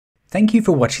Thank you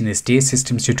for watching this Dear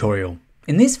Systems tutorial.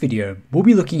 In this video, we'll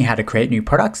be looking at how to create new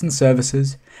products and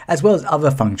services, as well as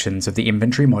other functions of the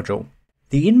inventory module.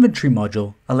 The inventory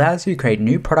module allows you to create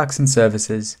new products and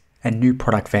services and new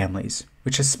product families,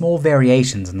 which are small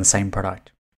variations on the same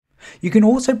product. You can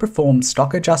also perform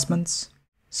stock adjustments,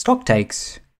 stock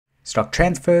takes, stock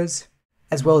transfers,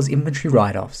 as well as inventory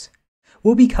write-offs.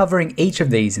 We'll be covering each of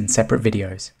these in separate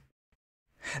videos.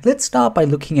 Let's start by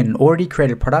looking at an already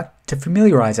created product to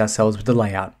familiarize ourselves with the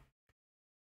layout.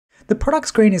 The product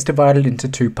screen is divided into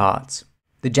two parts.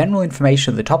 The general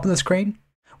information at the top of the screen,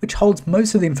 which holds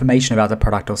most of the information about the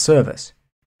product or service.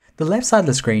 The left side of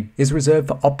the screen is reserved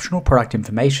for optional product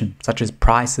information such as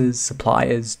prices,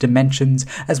 suppliers, dimensions,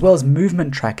 as well as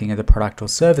movement tracking of the product or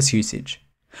service usage.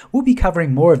 We'll be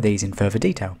covering more of these in further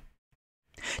detail.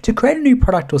 To create a new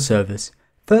product or service,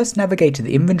 first navigate to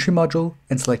the inventory module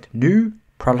and select New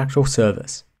Product or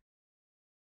Service.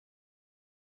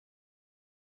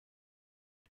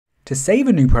 To save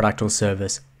a new product or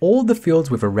service, all the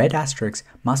fields with a red asterisk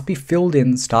must be filled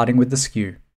in starting with the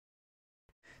SKU.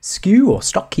 SKU or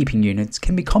stock keeping units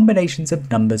can be combinations of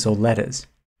numbers or letters.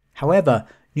 However,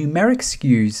 numeric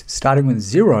SKUs starting with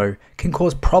 0 can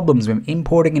cause problems when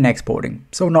importing and exporting,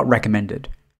 so not recommended.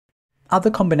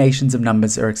 Other combinations of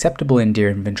numbers are acceptable in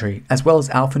Dear Inventory, as well as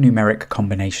alphanumeric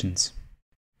combinations.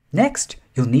 Next,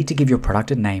 you'll need to give your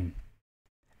product a name.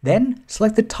 Then,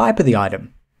 select the type of the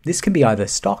item. This can be either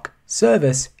stock,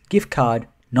 service, gift card,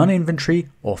 non-inventory,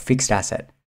 or fixed asset.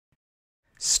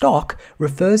 Stock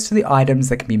refers to the items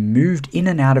that can be moved in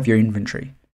and out of your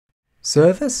inventory.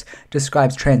 Service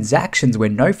describes transactions where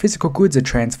no physical goods are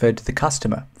transferred to the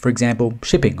customer, for example,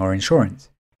 shipping or insurance.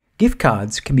 Gift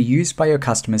cards can be used by your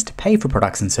customers to pay for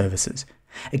products and services.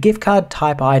 A gift card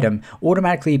type item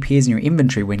automatically appears in your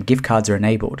inventory when gift cards are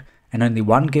enabled, and only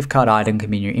one gift card item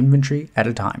can be in your inventory at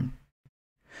a time.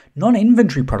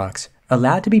 Non-inventory products are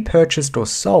allowed to be purchased or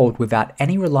sold without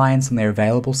any reliance on their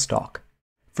available stock.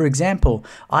 For example,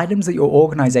 items that your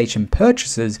organization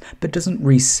purchases but doesn't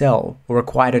resell or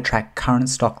require to track current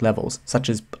stock levels, such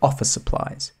as office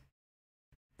supplies.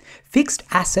 Fixed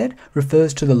asset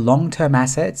refers to the long-term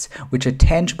assets, which are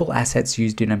tangible assets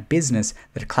used in a business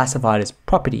that are classified as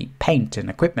property, paint, and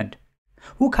equipment.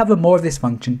 We'll cover more of this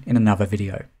function in another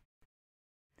video.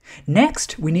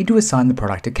 Next, we need to assign the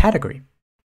product a category.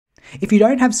 If you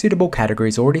don't have suitable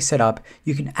categories already set up,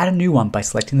 you can add a new one by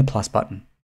selecting the plus button.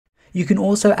 You can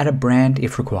also add a brand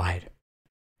if required.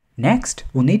 Next,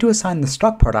 we'll need to assign the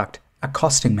stock product a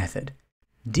costing method.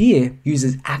 Dear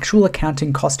uses actual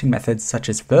accounting costing methods such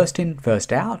as first in,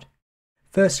 first out,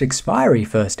 first expiry,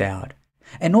 first out,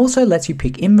 and also lets you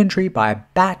pick inventory by a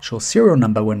batch or serial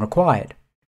number when required.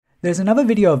 There's another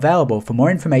video available for more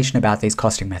information about these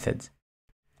costing methods.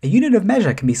 A unit of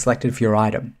measure can be selected for your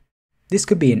item. This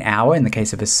could be an hour in the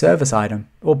case of a service item,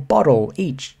 or bottle,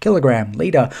 each, kilogram,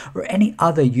 litre, or any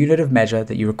other unit of measure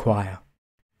that you require.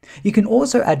 You can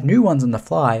also add new ones on the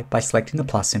fly by selecting the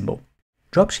plus symbol.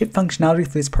 Dropship functionality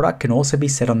for this product can also be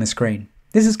set on the screen.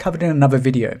 This is covered in another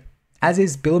video, as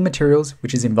is bill of materials,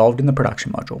 which is involved in the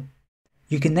production module.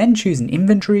 You can then choose an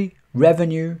inventory,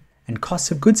 revenue, and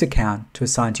costs of goods account to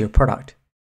assign to your product.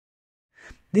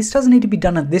 This doesn't need to be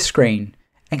done at this screen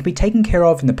and can be taken care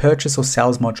of in the purchase or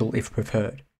sales module if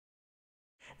preferred.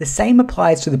 The same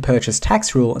applies to the purchase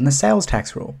tax rule and the sales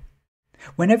tax rule.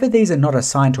 Whenever these are not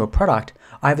assigned to a product,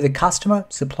 either the customer,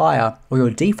 supplier, or your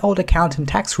default account and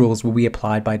tax rules will be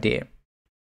applied by Dear.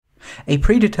 A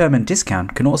predetermined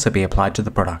discount can also be applied to the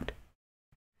product.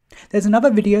 There's another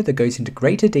video that goes into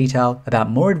greater detail about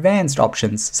more advanced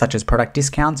options such as product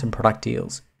discounts and product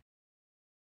deals.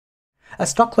 A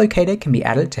stock locator can be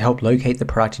added to help locate the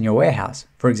product in your warehouse,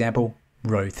 for example,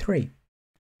 row 3.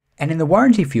 And in the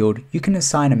warranty field, you can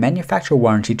assign a manufacturer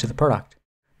warranty to the product.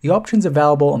 The options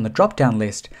available on the drop-down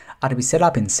list are to be set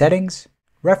up in Settings,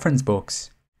 Reference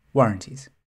Books, Warranties.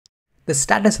 The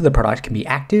status of the product can be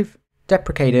active,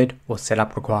 deprecated, or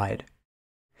setup required.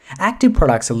 Active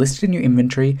products are listed in your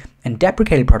inventory, and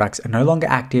deprecated products are no longer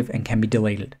active and can be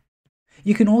deleted.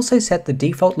 You can also set the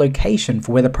default location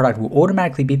for where the product will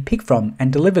automatically be picked from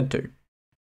and delivered to.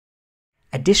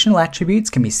 Additional attributes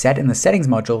can be set in the Settings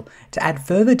module to add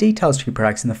further details to your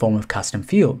products in the form of custom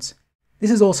fields. This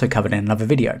is also covered in another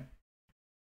video.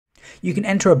 You can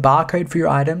enter a barcode for your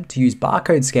item to use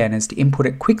barcode scanners to input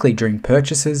it quickly during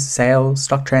purchases, sales,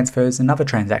 stock transfers, and other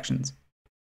transactions.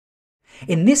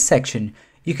 In this section,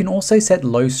 you can also set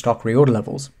low stock reorder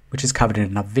levels, which is covered in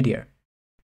another video.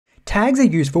 Tags are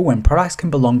useful when products can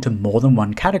belong to more than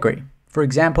one category. For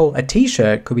example, a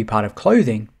t-shirt could be part of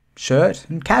clothing, shirt,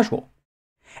 and casual.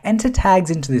 Enter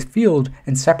tags into this field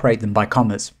and separate them by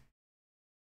commas.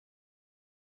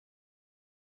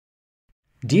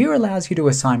 Deer allows you to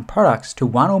assign products to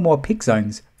one or more pick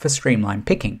zones for streamlined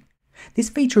picking. This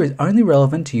feature is only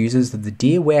relevant to users of the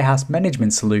Deer Warehouse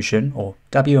Management Solution, or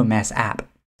WMS app.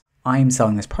 I am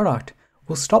selling this product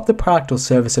will stop the product or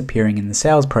service appearing in the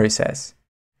sales process.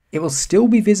 It will still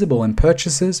be visible in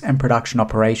purchases and production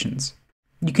operations.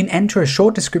 You can enter a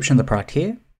short description of the product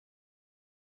here,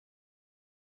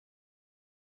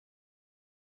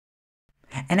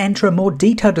 and enter a more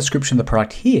detailed description of the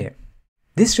product here.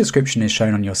 This description is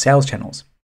shown on your sales channels.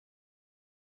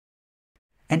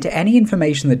 Enter any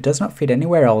information that does not fit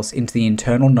anywhere else into the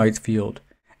internal notes field,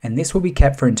 and this will be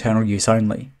kept for internal use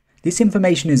only. This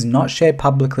information is not shared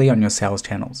publicly on your sales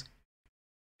channels.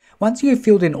 Once you have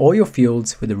filled in all your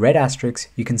fields with the red asterisk,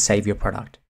 you can save your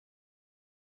product.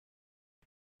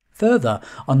 Further,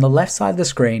 on the left side of the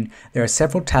screen, there are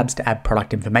several tabs to add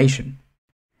product information.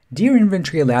 Deer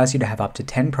Inventory allows you to have up to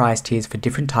 10 price tiers for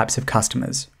different types of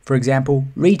customers, for example,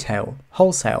 retail,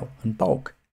 wholesale, and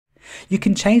bulk. You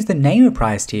can change the name of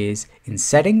price tiers in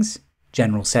Settings,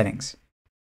 General Settings.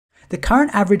 The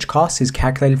current average cost is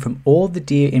calculated from all the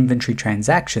Deer Inventory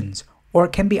transactions, or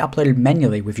it can be uploaded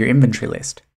manually with your inventory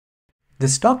list. The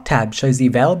Stock tab shows the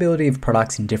availability of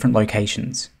products in different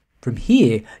locations. From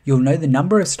here, you'll know the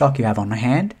number of stock you have on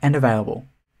hand and available,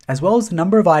 as well as the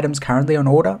number of items currently on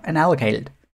order and allocated.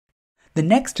 The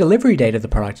next delivery date of the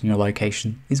product in your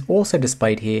location is also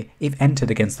displayed here if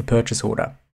entered against the purchase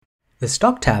order. The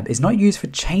Stock tab is not used for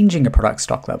changing a product's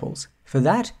stock levels. For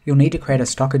that, you'll need to create a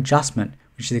stock adjustment,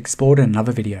 which is explored in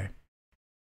another video.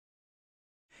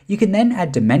 You can then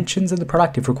add dimensions of the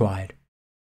product if required.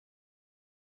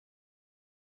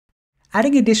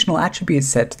 Adding additional attributes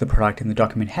set to the product in the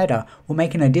document header will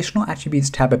make an additional attributes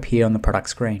tab appear on the product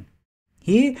screen.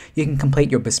 Here, you can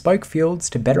complete your bespoke fields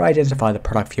to better identify the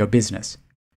product for your business.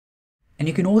 And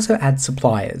you can also add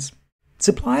suppliers.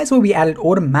 Suppliers will be added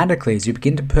automatically as you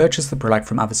begin to purchase the product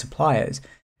from other suppliers,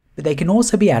 but they can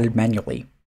also be added manually.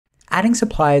 Adding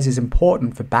suppliers is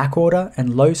important for backorder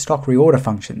and low stock reorder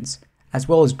functions, as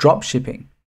well as drop shipping.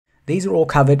 These are all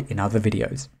covered in other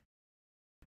videos.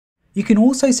 You can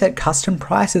also set custom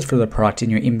prices for the product in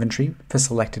your inventory for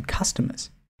selected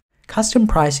customers. Custom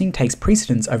pricing takes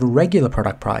precedence over regular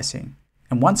product pricing,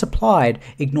 and once applied,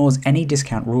 ignores any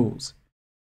discount rules.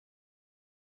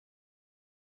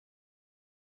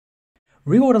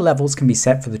 Reorder levels can be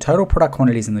set for the total product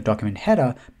quantities in the document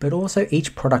header, but also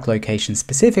each product location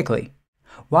specifically.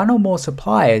 One or more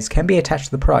suppliers can be attached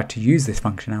to the product to use this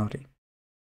functionality.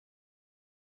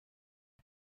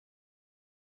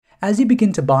 As you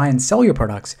begin to buy and sell your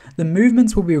products, the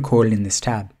movements will be recorded in this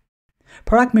tab.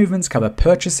 Product movements cover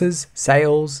purchases,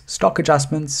 sales, stock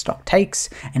adjustments, stock takes,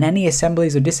 and any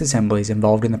assemblies or disassemblies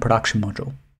involved in the production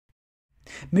module.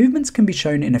 Movements can be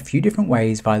shown in a few different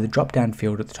ways via the drop-down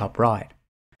field at the top right.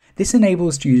 This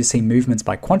enables you to see movements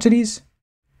by quantities,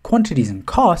 quantities and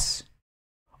costs,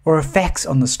 or effects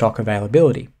on the stock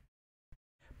availability.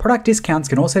 Product discounts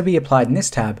can also be applied in this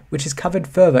tab, which is covered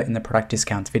further in the product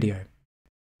discounts video.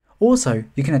 Also,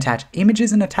 you can attach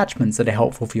images and attachments that are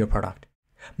helpful for your product.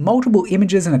 Multiple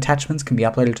images and attachments can be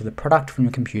uploaded to the product from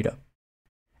your computer.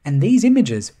 And these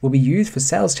images will be used for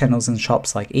sales channels in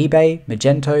shops like eBay,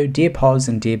 Magento, DeerPOS,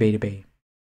 and DeerB2B.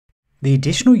 The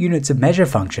additional units of measure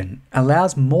function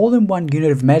allows more than one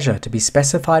unit of measure to be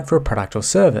specified for a product or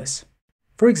service.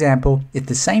 For example, if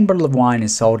the same bottle of wine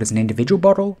is sold as an individual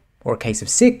bottle, or a case of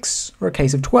 6, or a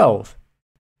case of 12.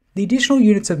 The additional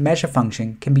units of measure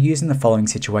function can be used in the following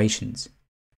situations.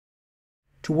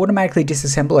 To automatically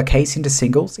disassemble a case into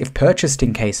singles if purchased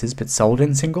in cases but sold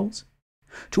in singles.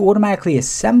 To automatically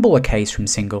assemble a case from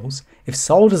singles if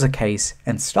sold as a case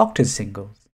and stocked as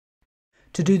singles.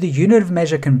 To do the unit of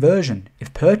measure conversion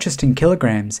if purchased in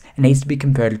kilograms and needs to be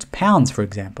converted to pounds, for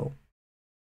example.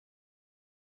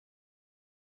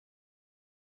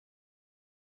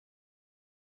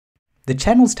 The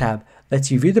Channels tab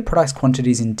lets you view the product's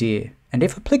quantities in Deer and,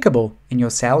 if applicable, in your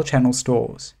sales channel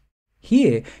stores.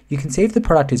 Here, you can see if the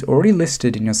product is already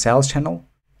listed in your sales channel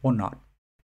or not.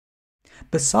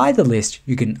 Beside the list,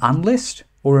 you can unlist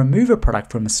or remove a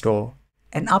product from a store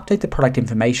and update the product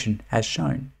information as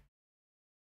shown.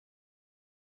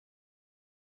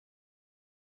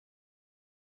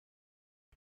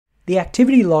 The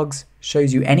activity logs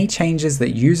shows you any changes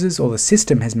that users or the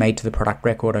system has made to the product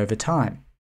record over time.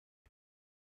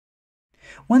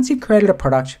 Once you've created a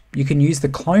product, you can use the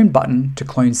clone button to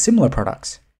clone similar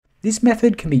products. This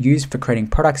method can be used for creating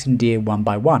products in Deer one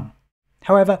by one.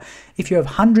 However, if you have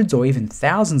hundreds or even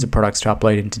thousands of products to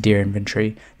upload into Deer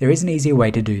Inventory, there is an easier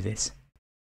way to do this.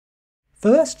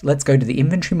 First, let's go to the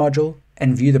Inventory module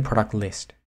and view the product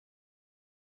list.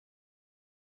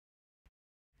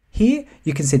 Here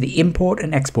you can see the import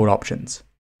and export options.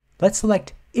 Let's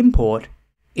select Import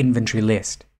Inventory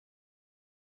List.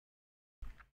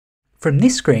 From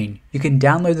this screen, you can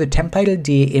download the templated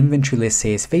Deere Inventory List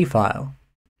CSV file.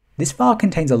 This file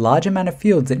contains a large amount of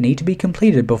fields that need to be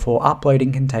completed before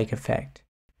uploading can take effect.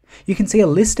 You can see a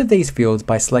list of these fields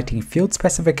by selecting Field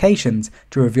Specifications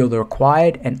to reveal the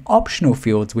required and optional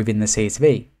fields within the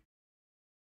CSV.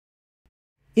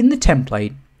 In the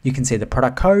template, you can see the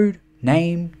product code,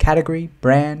 name, category,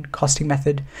 brand, costing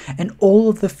method, and all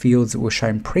of the fields that were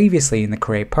shown previously in the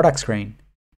Create Product screen.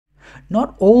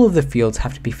 Not all of the fields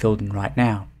have to be filled in right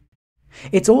now.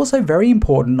 It's also very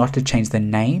important not to change the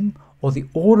name or the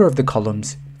order of the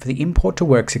columns for the import to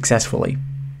work successfully.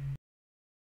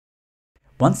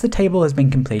 Once the table has been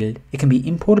completed, it can be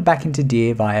imported back into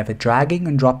Deere via either dragging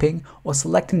and dropping or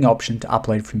selecting the option to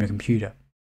upload from your computer.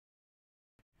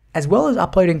 As well as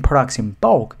uploading products in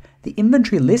bulk, the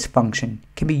inventory list function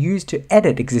can be used to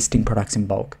edit existing products in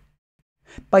bulk.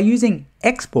 By using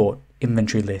Export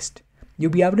Inventory List,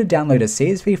 you'll be able to download a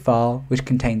CSV file which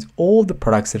contains all of the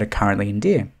products that are currently in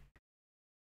Deere.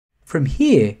 From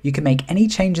here, you can make any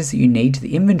changes that you need to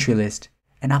the inventory list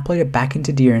and upload it back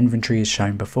into Deere inventory as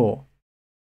shown before.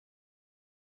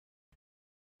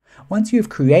 Once you have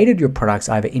created your products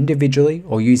either individually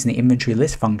or using the inventory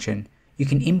list function, you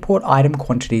can import item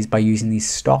quantities by using the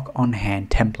Stock on Hand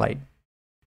template.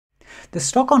 The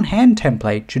Stock on Hand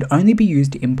template should only be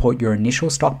used to import your initial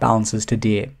stock balances to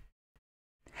Deere.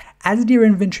 As Deere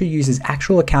inventory uses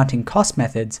actual accounting cost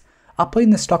methods, uploading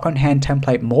the Stock on Hand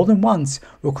template more than once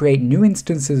will create new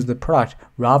instances of the product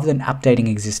rather than updating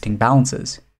existing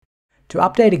balances. To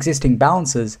update existing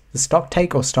balances, the Stock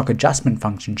Take or Stock Adjustment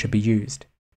function should be used.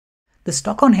 The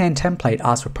Stock on Hand template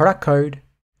asks for product code,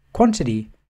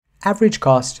 quantity, average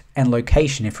cost, and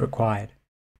location if required,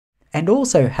 and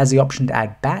also has the option to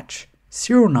add batch,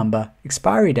 serial number,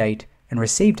 expiry date, and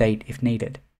receive date if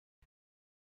needed.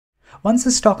 Once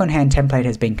the Stock on Hand template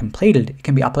has been completed, it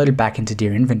can be uploaded back into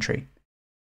Deere inventory.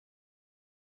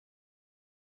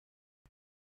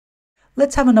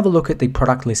 Let's have another look at the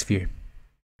product list view.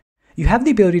 You have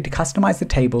the ability to customize the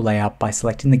table layout by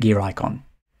selecting the gear icon.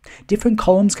 Different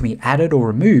columns can be added or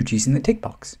removed using the tick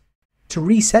box. To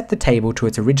reset the table to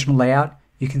its original layout,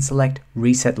 you can select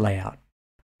Reset Layout.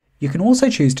 You can also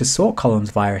choose to sort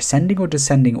columns via ascending or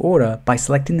descending order by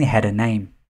selecting the header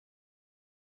name.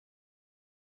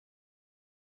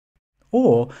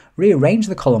 Or rearrange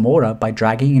the column order by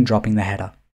dragging and dropping the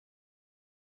header.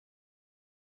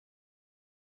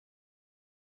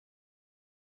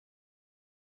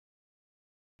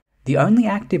 The Only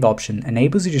Active option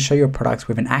enables you to show your products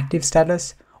with an active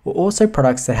status or also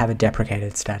products that have a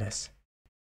deprecated status.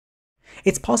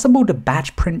 It's possible to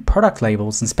batch print product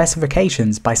labels and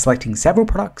specifications by selecting several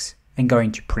products and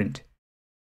going to Print.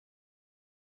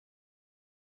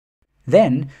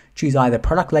 Then choose either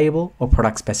Product Label or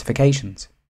Product Specifications.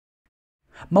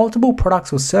 Multiple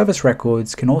products or service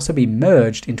records can also be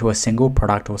merged into a single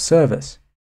product or service.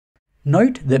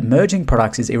 Note that merging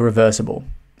products is irreversible,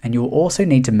 and you will also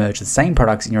need to merge the same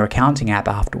products in your accounting app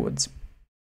afterwards.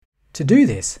 To do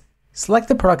this, select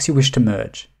the products you wish to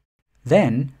merge.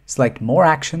 Then select More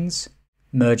Actions,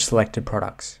 Merge Selected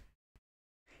Products.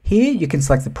 Here you can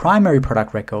select the primary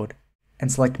product record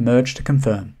and select Merge to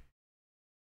confirm.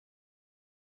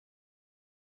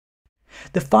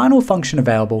 The final function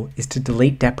available is to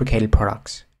delete deprecated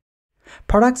products.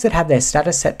 Products that have their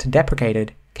status set to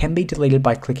deprecated can be deleted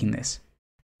by clicking this.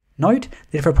 Note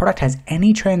that if a product has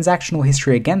any transactional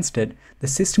history against it, the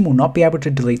system will not be able to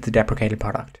delete the deprecated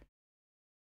product.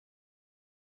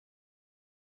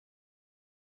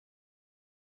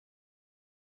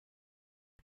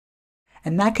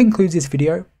 And that concludes this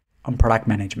video on product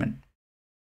management.